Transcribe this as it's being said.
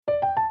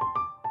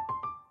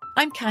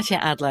I'm Katya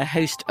Adler,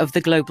 host of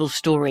The Global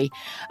Story.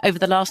 Over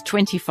the last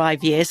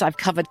 25 years, I've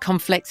covered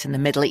conflicts in the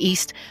Middle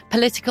East,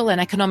 political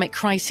and economic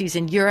crises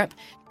in Europe,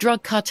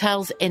 drug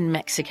cartels in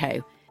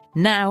Mexico.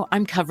 Now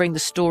I'm covering the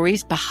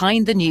stories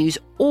behind the news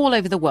all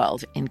over the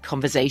world in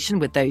conversation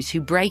with those who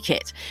break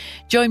it.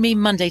 Join me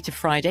Monday to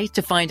Friday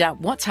to find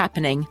out what's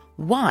happening,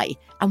 why,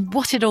 and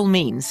what it all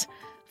means.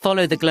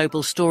 Follow The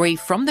Global Story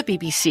from the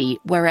BBC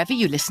wherever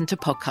you listen to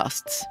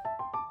podcasts.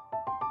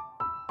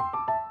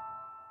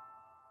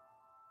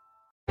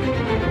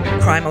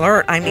 Crime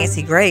Alert, I'm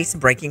Nancy Grace.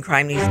 Breaking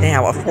crime news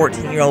now. A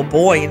 14-year-old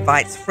boy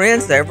invites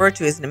friends over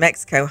to his New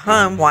Mexico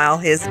home while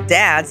his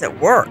dad's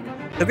at work.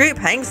 The group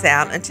hangs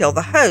out until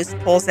the host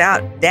pulls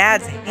out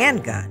dad's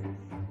handgun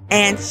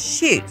and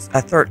shoots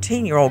a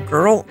 13-year-old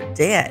girl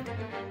dead.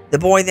 The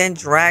boy then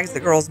drags the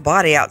girl's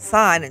body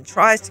outside and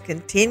tries to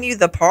continue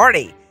the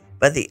party,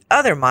 but the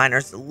other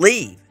minors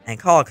leave and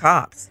call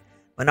cops.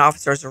 When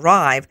officers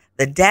arrive,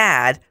 the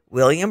dad,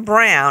 William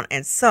Brown,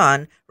 and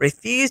son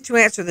refuse to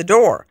answer the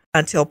door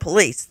until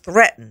police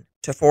threaten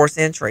to force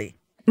entry.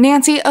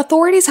 Nancy,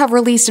 authorities have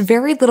released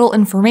very little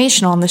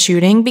information on the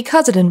shooting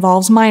because it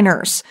involves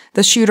minors.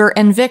 The shooter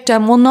and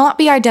victim will not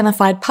be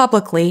identified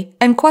publicly,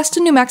 and Cuesta,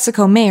 New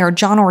Mexico Mayor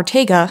John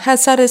Ortega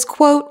has said his,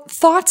 quote,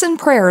 thoughts and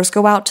prayers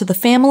go out to the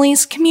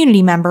families,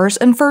 community members,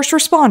 and first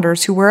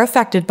responders who were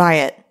affected by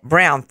it.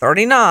 Brown,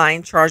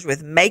 39, charged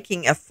with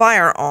making a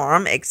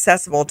firearm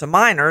accessible to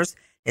minors.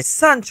 His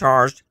son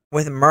charged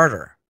with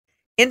murder.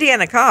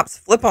 Indiana cops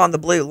flip on the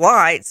blue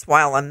lights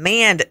while a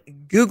manned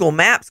Google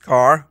Maps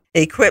car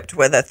equipped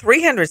with a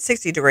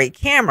 360-degree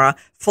camera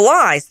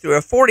flies through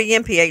a 40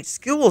 mph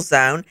school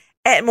zone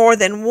at more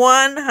than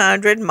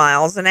 100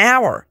 miles an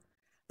hour.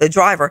 The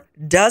driver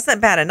doesn't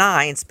bat an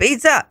eye and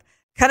speeds up,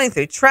 cutting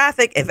through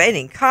traffic,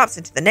 evading cops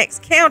into the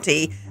next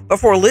county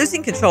before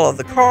losing control of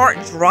the car,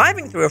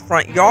 driving through a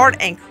front yard,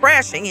 and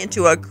crashing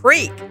into a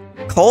creek.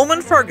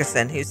 Coleman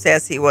Ferguson, who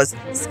says he was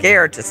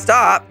scared to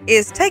stop,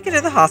 is taken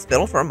to the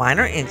hospital for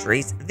minor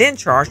injuries, then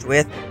charged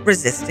with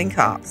resisting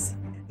cops.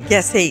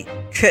 Guess he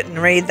couldn't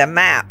read the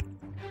map.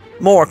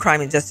 More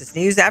crime and justice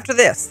news after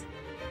this.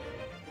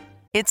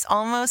 It's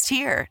almost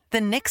here. The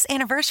Knix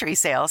anniversary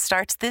sale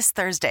starts this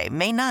Thursday,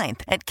 May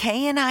 9th at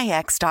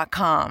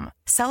knix.com.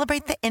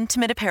 Celebrate the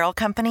intimate apparel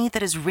company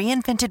that has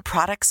reinvented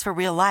products for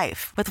real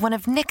life with one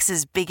of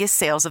Knix's biggest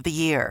sales of the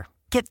year.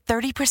 Get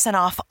 30%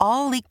 off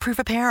all leak-proof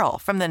apparel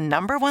from the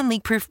 #1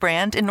 leak-proof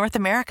brand in North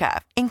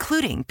America,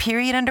 including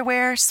period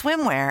underwear,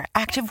 swimwear,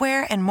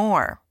 activewear, and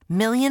more.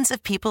 Millions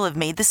of people have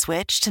made the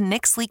switch to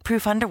Knix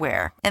leak-proof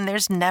underwear, and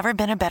there's never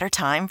been a better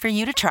time for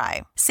you to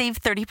try. Save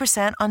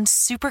 30% on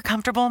super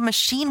comfortable,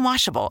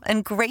 machine-washable,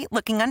 and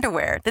great-looking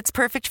underwear that's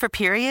perfect for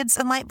periods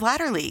and light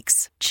bladder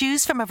leaks.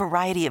 Choose from a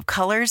variety of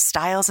colors,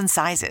 styles, and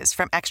sizes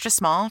from extra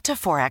small to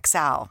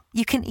 4XL.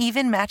 You can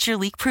even match your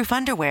leak-proof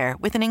underwear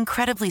with an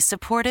incredibly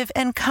supportive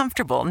and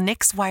comfortable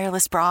Knix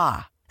wireless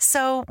bra.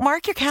 So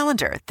mark your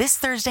calendar this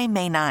Thursday,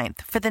 May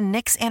 9th for the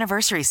Knix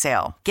anniversary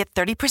sale. Get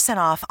 30%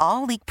 off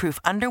all leak-proof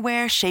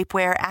underwear,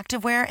 shapewear,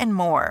 activewear, and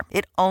more.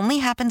 It only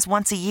happens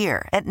once a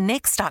year at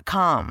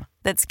knix.com.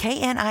 That's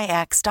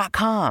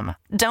knix.com.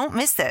 Don't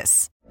miss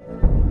this.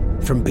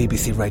 From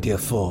BBC Radio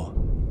 4,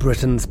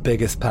 Britain's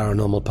biggest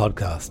paranormal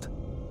podcast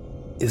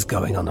is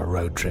going on a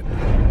road trip.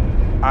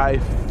 I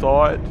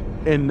thought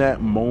in that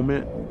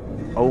moment,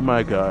 oh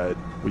my God,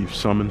 we've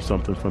summoned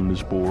something from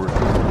this board.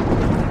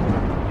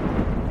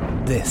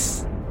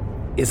 This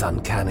is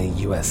Uncanny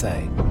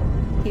USA.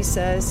 He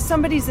says,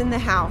 somebody's in the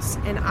house,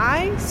 and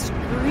I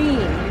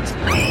screamed.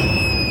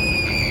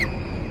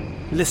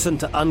 Listen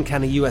to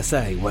Uncanny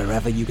USA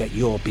wherever you get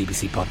your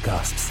BBC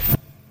podcasts,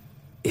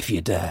 if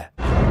you dare.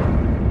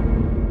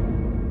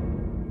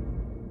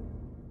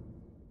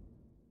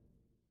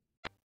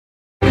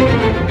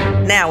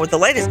 Now, with the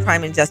latest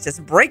crime and justice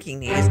breaking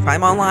news,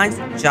 Crime Online's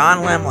John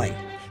Lemley.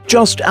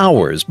 Just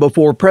hours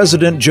before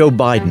President Joe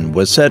Biden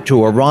was set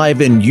to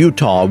arrive in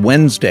Utah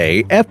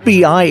Wednesday,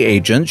 FBI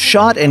agents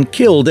shot and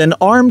killed an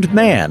armed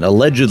man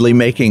allegedly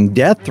making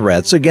death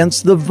threats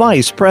against the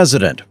vice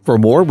president. For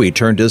more, we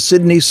turn to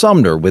Sydney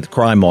Sumner with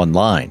Crime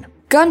Online.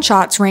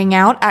 Gunshots rang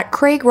out at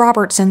Craig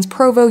Robertson's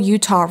Provo,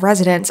 Utah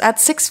residence at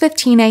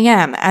 6:15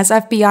 a.m. as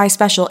FBI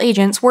special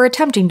agents were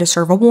attempting to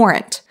serve a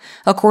warrant.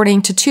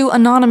 According to two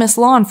anonymous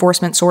law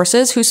enforcement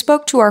sources who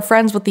spoke to our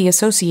friends with the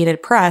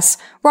Associated Press,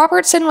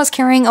 Robertson was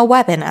carrying a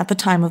weapon at the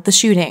time of the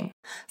shooting.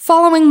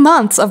 Following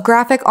months of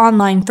graphic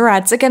online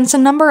threats against a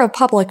number of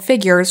public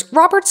figures,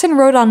 Robertson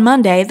wrote on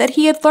Monday that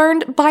he had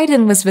learned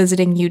Biden was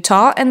visiting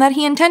Utah and that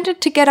he intended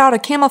to get out a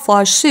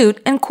camouflage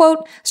suit and,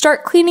 quote,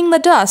 start cleaning the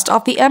dust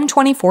off the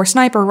M24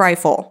 sniper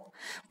rifle.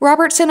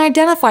 Robertson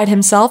identified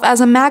himself as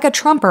a MAGA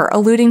Trumper,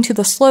 alluding to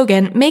the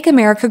slogan, Make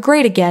America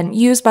Great Again,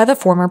 used by the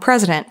former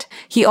president.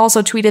 He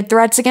also tweeted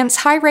threats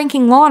against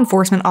high-ranking law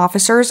enforcement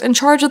officers in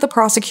charge of the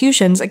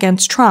prosecutions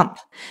against Trump.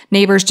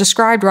 Neighbors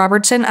described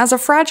Robertson as a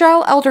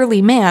fragile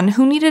elderly man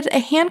who needed a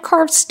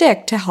hand-carved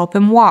stick to help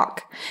him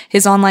walk.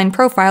 His online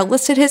profile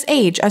listed his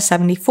age as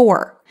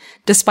 74.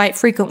 Despite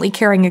frequently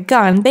carrying a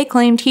gun, they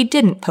claimed he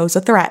didn't pose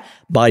a threat.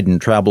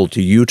 Biden traveled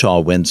to Utah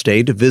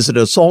Wednesday to visit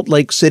a Salt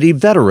Lake City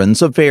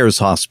Veterans Affairs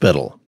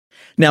hospital.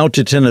 Now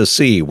to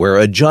Tennessee, where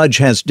a judge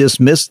has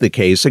dismissed the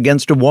case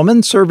against a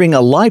woman serving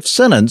a life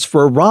sentence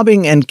for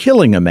robbing and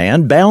killing a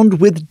man bound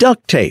with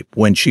duct tape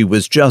when she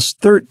was just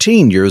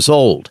 13 years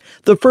old.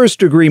 The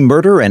first-degree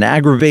murder and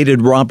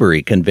aggravated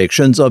robbery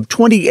convictions of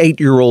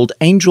 28-year-old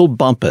Angel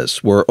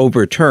Bumpus were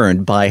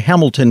overturned by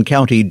Hamilton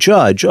County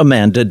Judge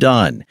Amanda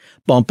Dunn.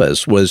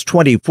 Bumpus was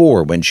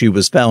 24 when she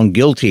was found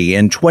guilty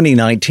in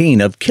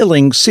 2019 of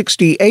killing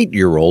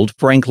 68-year-old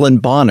Franklin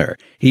Bonner.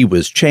 He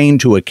was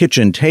chained to a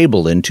kitchen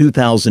table in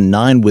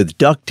 2009 with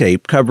duct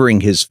tape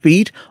covering his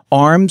feet,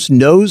 arms,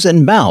 nose,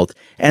 and mouth,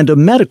 and a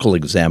medical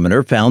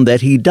examiner found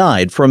that he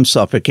died from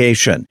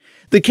suffocation.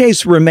 The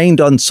case remained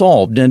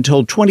unsolved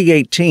until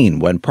 2018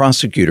 when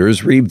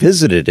prosecutors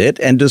revisited it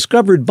and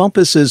discovered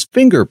Bumpus's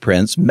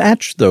fingerprints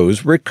matched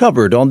those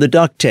recovered on the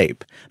duct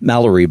tape.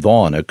 Mallory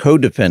Vaughn, a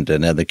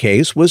co-defendant in the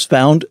case, was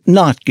found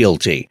not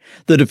guilty.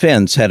 The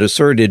defense had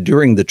asserted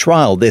during the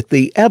trial that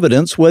the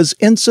evidence was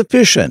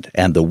insufficient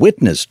and the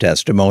witness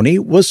testimony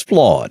was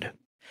flawed.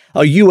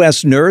 A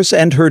U.S. nurse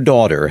and her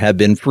daughter have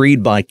been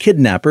freed by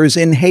kidnappers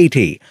in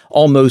Haiti,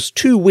 almost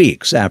 2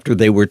 weeks after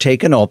they were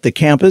taken off the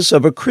campus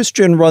of a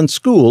Christian-run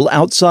school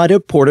outside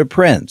of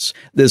Port-au-Prince.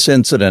 This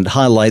incident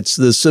highlights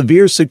the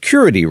severe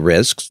security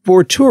risks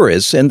for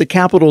tourists in the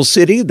capital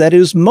city that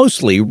is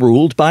mostly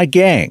ruled by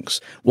gangs.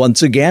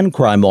 Once again,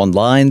 Crime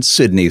Online's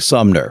Sydney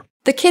Sumner.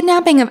 The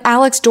kidnapping of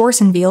Alex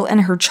Dorsenville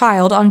and her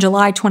child on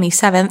July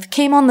 27th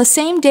came on the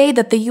same day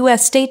that the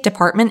U.S. State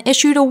Department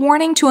issued a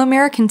warning to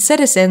American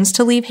citizens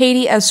to leave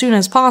Haiti as soon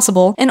as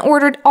possible and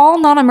ordered all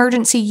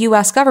non-emergency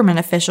U.S. government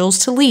officials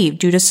to leave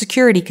due to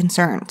security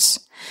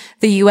concerns.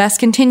 The U.S.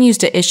 continues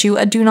to issue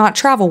a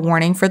do-not-travel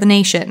warning for the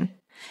nation.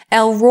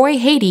 El Roi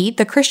Haiti,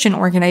 the Christian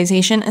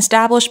organization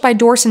established by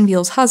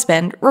Dorsenville's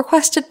husband,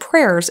 requested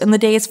prayers in the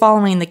days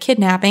following the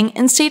kidnapping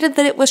and stated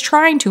that it was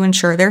trying to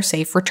ensure their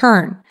safe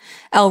return.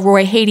 El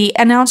Roi Haiti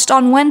announced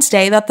on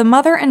Wednesday that the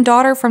mother and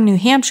daughter from New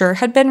Hampshire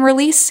had been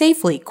released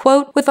safely,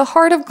 quote, with a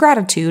heart of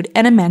gratitude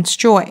and immense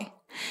joy.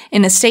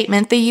 In a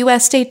statement, the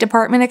U.S. State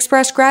Department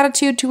expressed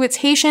gratitude to its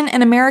Haitian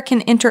and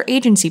American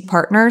interagency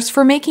partners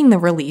for making the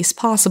release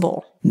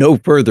possible. No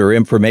further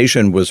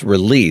information was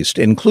released,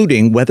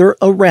 including whether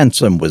a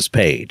ransom was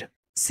paid.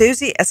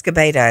 Susie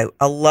Escobedo,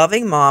 a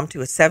loving mom to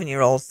a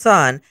 7-year-old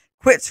son,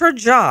 quits her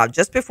job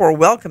just before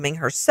welcoming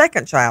her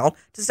second child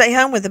to stay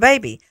home with the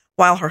baby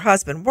while her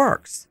husband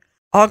works.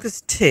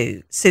 August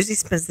 2, Susie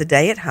spends the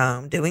day at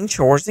home doing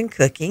chores and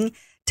cooking,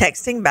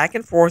 texting back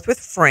and forth with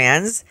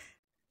friends.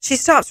 She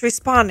stops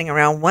responding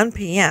around 1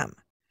 p.m.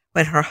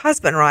 When her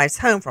husband arrives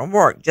home from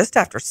work just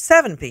after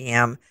 7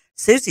 p.m.,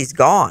 Susie's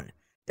gone.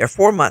 Their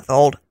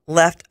 4-month-old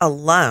left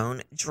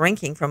alone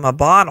drinking from a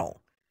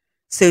bottle.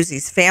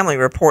 Susie's family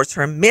reports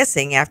her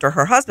missing after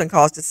her husband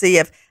calls to see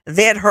if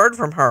they had heard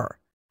from her.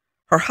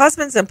 Her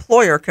husband's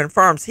employer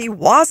confirms he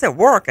was at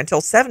work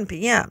until 7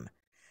 p.m.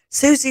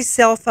 Susie's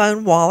cell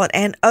phone, wallet,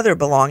 and other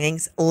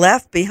belongings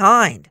left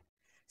behind.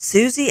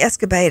 Susie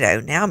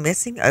Escobedo now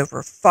missing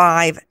over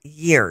 5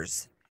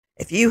 years.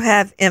 If you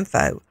have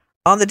info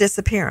on the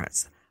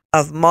disappearance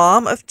of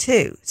mom of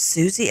 2,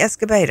 Susie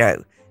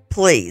Escobedo,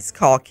 please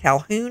call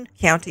Calhoun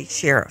County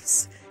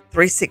Sheriff's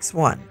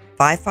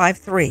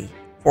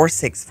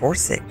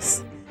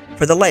 361-553-4646.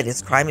 For the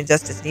latest crime and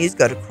justice news,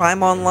 go to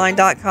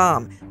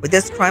crimeonline.com. With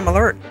this crime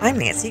alert, I'm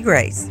Nancy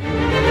Grace.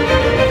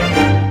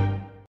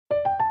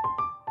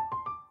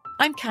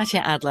 I'm Katya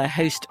Adler,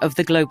 host of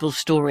The Global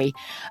Story.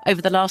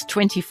 Over the last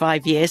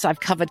 25 years, I've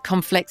covered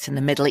conflicts in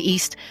the Middle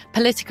East,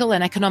 political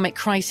and economic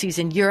crises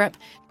in Europe,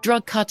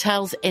 drug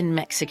cartels in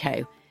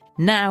Mexico.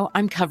 Now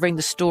I'm covering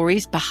the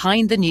stories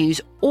behind the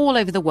news all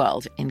over the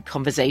world in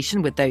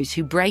conversation with those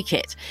who break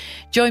it.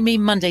 Join me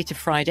Monday to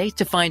Friday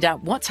to find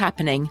out what's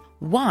happening,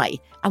 why,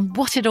 and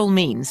what it all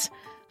means.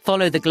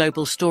 Follow The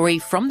Global Story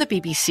from the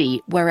BBC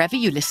wherever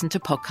you listen to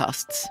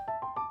podcasts.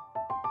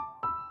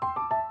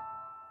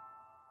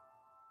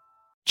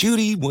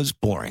 Judy was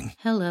boring.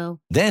 Hello.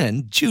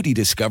 Then Judy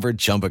discovered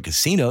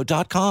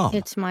ChumbaCasino.com.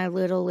 It's my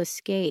little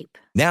escape.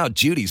 Now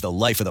Judy's the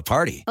life of the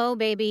party. Oh,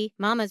 baby,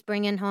 mama's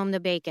bringing home the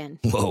bacon.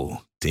 Whoa,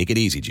 take it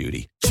easy,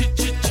 Judy.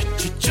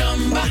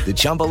 The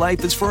Chumba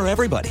life is for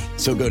everybody.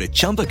 So go to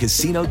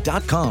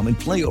ChumbaCasino.com and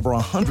play over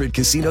 100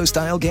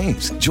 casino-style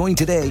games. Join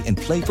today and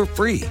play for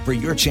free for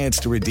your chance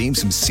to redeem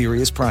some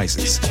serious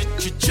prizes.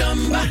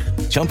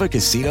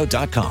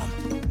 ChumbaCasino.com.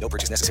 No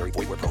purchase necessary.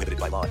 Void where prohibited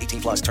by law.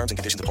 18+ terms and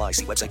conditions apply.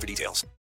 See website for details.